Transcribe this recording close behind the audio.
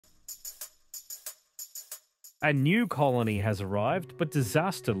A new colony has arrived, but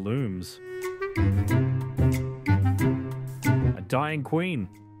disaster looms. A dying queen,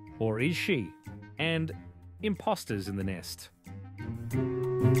 or is she? And imposters in the nest.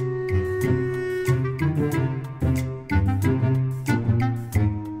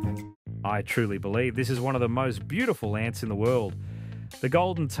 I truly believe this is one of the most beautiful ants in the world. The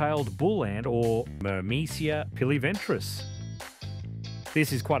golden-tailed bull ant, or Myrmecia Piliventris.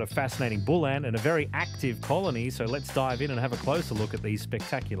 This is quite a fascinating bull ant and a very active colony, so let's dive in and have a closer look at these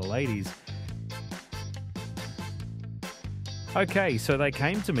spectacular ladies. Okay, so they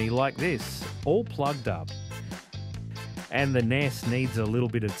came to me like this, all plugged up. And the nest needs a little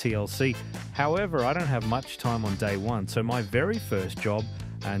bit of TLC. However, I don't have much time on day one, so my very first job,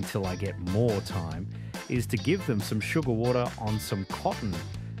 until I get more time, is to give them some sugar water on some cotton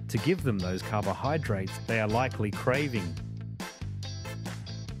to give them those carbohydrates they are likely craving.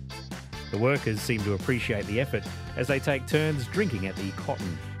 The workers seem to appreciate the effort as they take turns drinking at the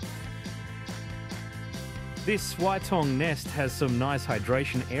cotton. This Waitong nest has some nice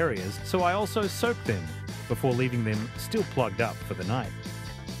hydration areas, so I also soak them before leaving them still plugged up for the night.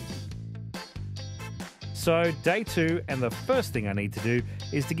 So day 2, and the first thing I need to do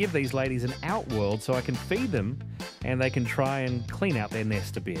is to give these ladies an outworld so I can feed them and they can try and clean out their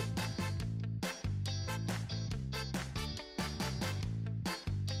nest a bit.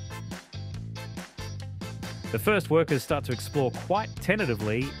 The first workers start to explore quite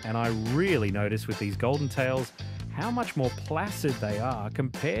tentatively, and I really notice with these golden tails how much more placid they are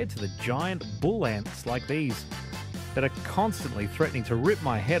compared to the giant bull ants like these that are constantly threatening to rip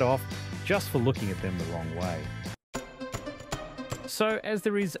my head off just for looking at them the wrong way. So as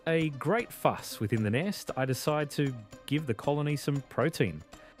there is a great fuss within the nest, I decide to give the colony some protein.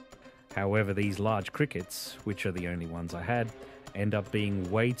 However, these large crickets, which are the only ones I had, end up being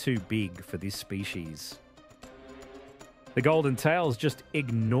way too big for this species. The golden tails just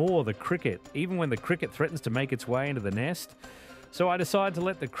ignore the cricket, even when the cricket threatens to make its way into the nest. So I decide to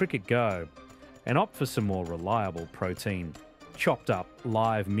let the cricket go and opt for some more reliable protein. Chopped up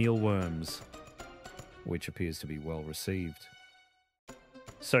live mealworms, which appears to be well received.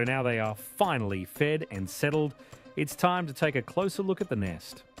 So now they are finally fed and settled, it's time to take a closer look at the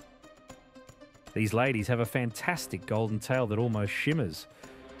nest. These ladies have a fantastic golden tail that almost shimmers,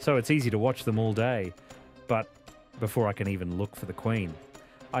 so it's easy to watch them all day. But before I can even look for the queen,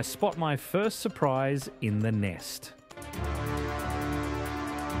 I spot my first surprise in the nest.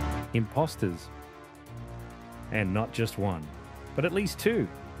 Imposters. And not just one, but at least 2.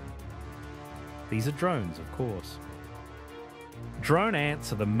 These are drones, of course. Drone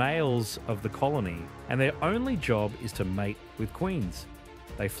ants are the males of the colony, and their only job is to mate with queens.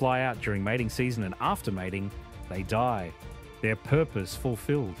 They fly out during mating season, and after mating, they die. Their purpose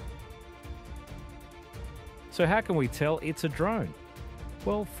fulfilled. So how can we tell it's a drone?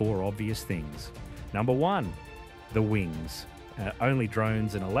 Well, 4 obvious things. Number 1, the wings. Only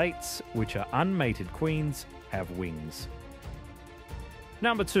drones and elates, which are unmated queens, have wings.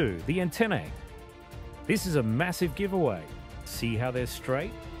 Number 2, the antennae. This is a massive giveaway. See how they're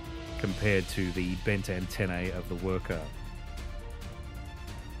straight compared to the bent antennae of the worker.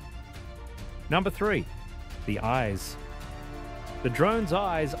 Number 3, the eyes. The drone's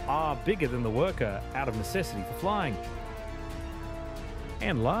eyes are bigger than the worker out of necessity for flying.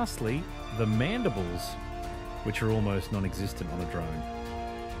 And lastly, the mandibles, which are almost non-existent on a drone.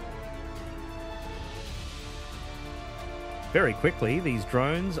 Very quickly, these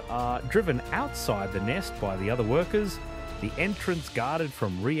drones are driven outside the nest by the other workers, the entrance guarded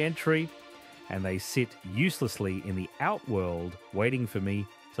from re-entry, and they sit uselessly in the outworld waiting for me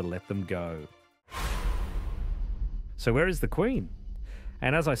to let them go. So where is the queen?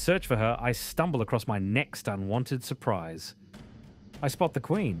 And as I search for her, I stumble across my next unwanted surprise. I spot the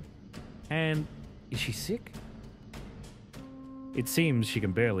queen. And is she sick? It seems she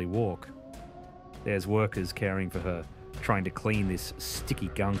can barely walk. There's workers caring for her, trying to clean this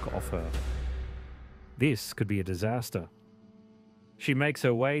sticky gunk off her. This could be a disaster. She makes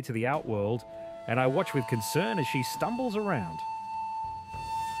her way to the outworld, and I watch with concern as she stumbles around.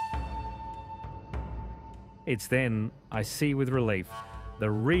 It's then I see with relief the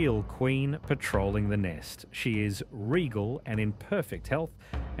real queen patrolling the nest. She is regal and in perfect health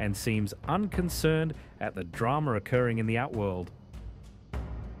and seems unconcerned at the drama occurring in the outworld.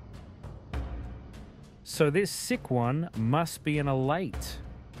 So this sick one must be an elate,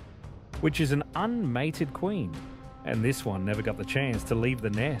 which is an unmated queen. And this one never got the chance to leave the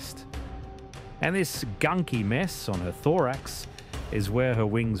nest. And this gunky mess on her thorax is where her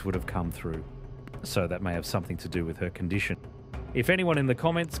wings would have come through. So that may have something to do with her condition. If anyone in the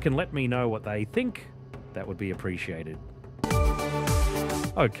comments can let me know what they think, that would be appreciated.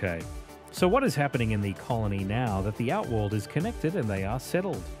 Okay, so what is happening in the colony now that the outworld is connected and they are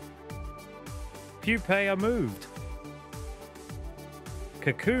settled? Pupae are moved.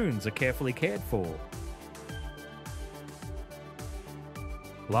 Cocoons are carefully cared for.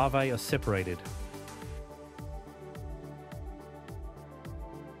 Larvae are separated.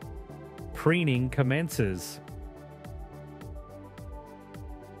 Preening commences.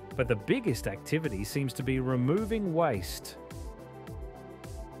 But the biggest activity seems to be removing waste.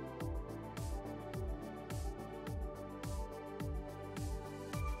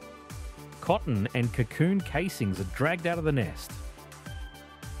 Cotton and cocoon casings are dragged out of the nest.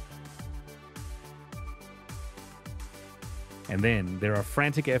 And then there are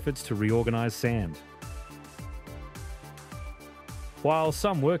frantic efforts to reorganize sand. While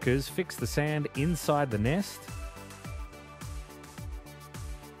some workers fix the sand inside the nest,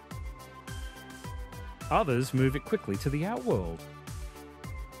 others move it quickly to the outworld.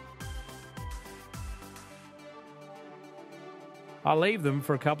 I leave them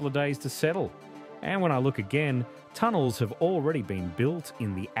for a couple of days to settle, and when I look again, tunnels have already been built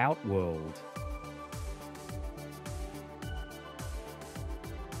in the outworld.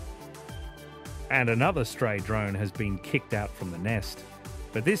 And another stray drone has been kicked out from the nest,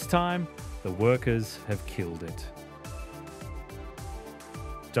 but this time the workers have killed it.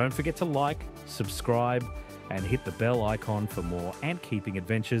 Don't forget to like, subscribe, and hit the bell icon for more ant-keeping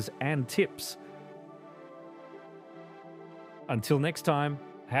adventures and tips. Until next time,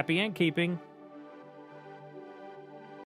 happy ant keeping!